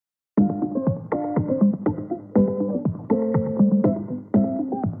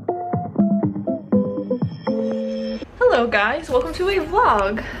Hello guys, welcome to a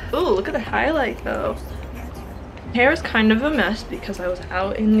vlog. Ooh, look at the highlight though. Hair is kind of a mess because I was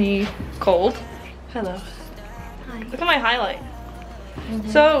out in the cold. Hello. Hi. Look at my highlight.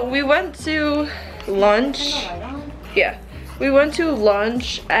 So we went to lunch. Yeah, we went to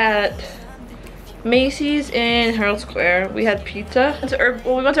lunch at Macy's in Herald Square. We had pizza.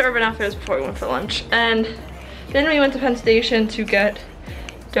 We went to Urban Outfitters before we went for lunch, and then we went to Penn Station to get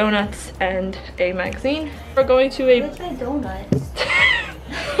donuts and a magazine. We're going to a— Where's my donut?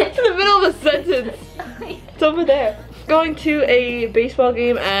 in the middle of a sentence. It's over there. Going to a baseball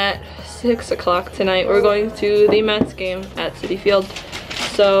game at 6 o'clock tonight. We're going to the Mets game at Citi Field.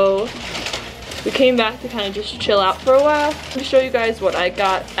 So we came back to kind of just chill out for a while. To show you guys what I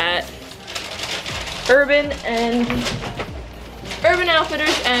got at Urban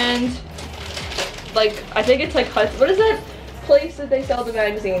Outfitters and like, I think it's like Hudson. What is that place that they sell the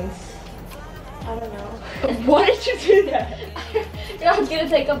magazines? I don't know. Why did you do that? I was gonna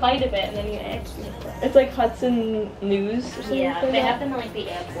take a bite of it and then you asked me for it. It's like Hudson News or something. Yeah, like they that. have them like the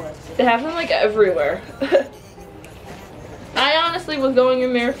airports. They have them like everywhere. I honestly was going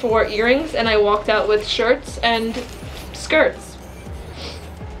in there for earrings and I walked out with shirts and skirts.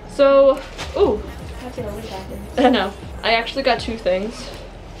 So, ooh. That's what always happens. I know. I actually got two things.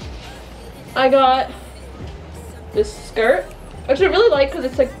 I got this skirt, which I really like because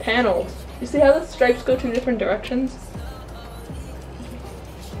it's like paneled. You see how the stripes go two different directions?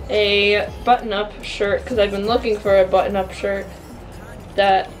 A button-up shirt, because I've been looking for a button-up shirt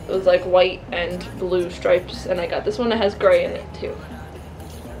that was like white and blue stripes, and I got this one that has gray in it too.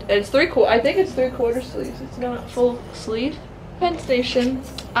 And it's I think it's 3/4 sleeves. It's not full sleeve. Penn Station,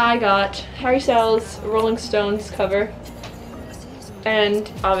 I got Harry Styles' Rolling Stones cover,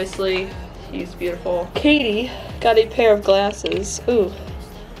 and obviously he's beautiful. Katie got a pair of glasses. Ooh.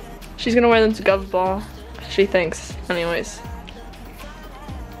 She's gonna wear them to Gov Ball. She thinks, anyways.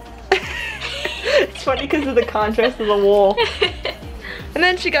 It's funny because of the contrast of the wall. And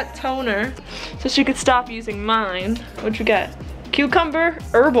then she got toner, so she could stop using mine. What'd you get? Cucumber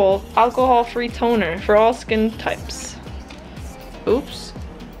Herbal Alcohol-Free Toner for all skin types. Oops.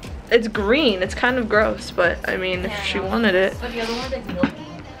 It's green. It's kind of gross, but I mean, if she wanted it. But the other one is milky.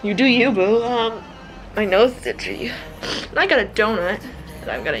 You do you, boo. My nose is itchy. And I got a donut that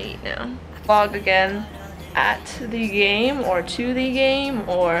I'm gonna eat now. Vlog again at the game, or to the game,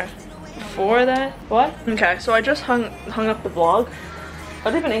 or before that. What? Okay, so I just hung up the vlog.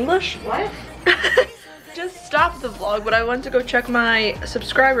 Are they even English? What? Just stopped the vlog, but I went to go check my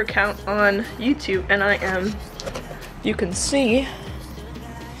subscriber count on YouTube, and I am, you can see,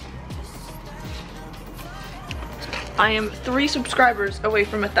 I am 3 subscribers away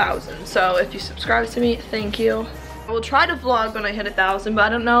from 1,000. So if you subscribe to me, thank you. I will try to vlog when I hit 1,000, but I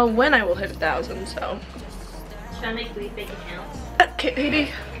don't know when I will hit 1,000, so. Should I make 3 fake accounts? Katie.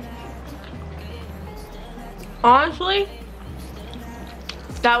 Honestly,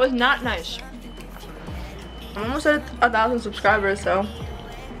 that was not nice. I'm almost at 1,000 subscribers, so.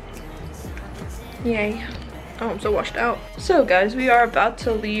 Yay. Oh, I'm so washed out. So guys, we are about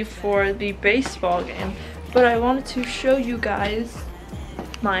to leave for the baseball game, but I wanted to show you guys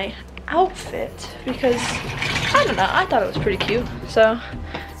my outfit because, I don't know, I thought it was pretty cute. So,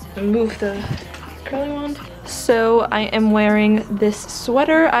 move the curling wand. So I am wearing this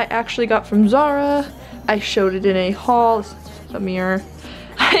sweater I actually got from Zara. I showed it in a haul. This is a mirror.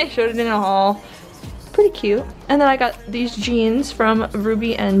 I showed it in a haul. Pretty cute. And then I got these jeans from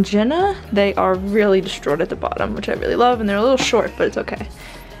Ruby and Jenna. They are really destroyed at the bottom, which I really love, and they're a little short, but it's okay.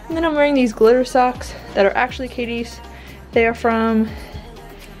 And then I'm wearing these glitter socks that are actually Katie's. They are from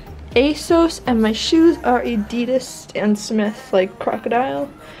ASOS, and my shoes are Adidas Stan Smith, like crocodile.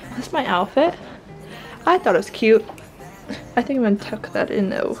 That's my outfit. I thought it was cute. I think I'm gonna tuck that in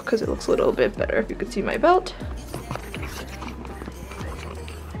though, because it looks a little bit better if you could see my belt.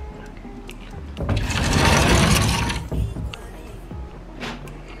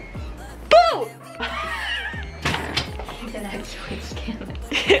 Boo! You did actually scan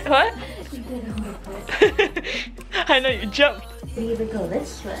it. What? You did a little bit. I know, you jumped. We either go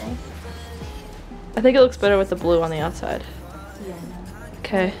this way. I think it looks better with the blue on the outside. Yeah.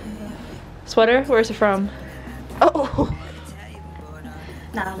 Okay. Sweater? Where's it from? Oh!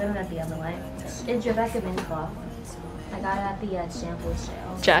 Nah, they went the other way. It's Rebecca Minkoff. I got it at the sample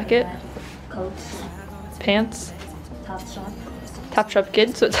sale. Jacket? Coats. Pants? Top shop. Top Shop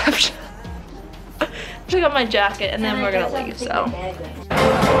Kid, so Top Shop. Check out my jacket and then we're gonna leave, so.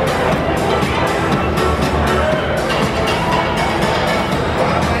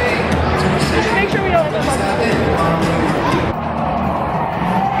 Just make sure we don't end up on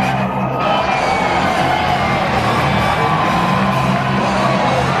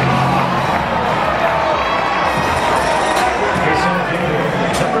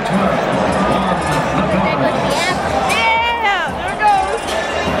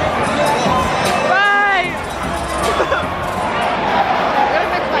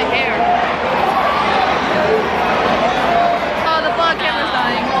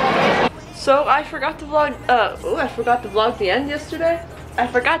So I forgot to vlog, I forgot to vlog the end yesterday. I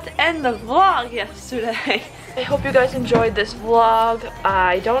forgot to end the vlog yesterday. I hope you guys enjoyed this vlog.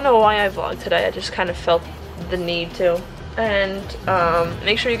 I don't know why I vlogged today. I just kind of felt the need to. And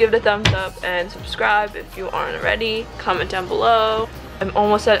make sure you give it a thumbs up and subscribe if you aren't already. Comment down below. I'm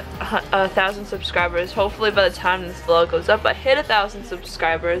almost at 1,000 subscribers. Hopefully by the time this vlog goes up, I hit 1,000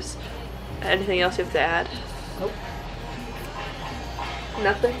 subscribers. Anything else you have to add? Nope.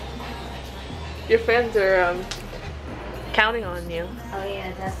 Nothing? Your fans are counting on you. Oh yeah,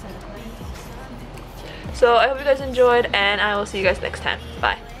 definitely. So I hope you guys enjoyed, and I will see you guys next time.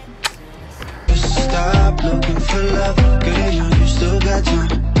 Bye. Stop looking for love, girl, you still got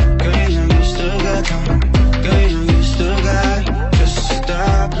time.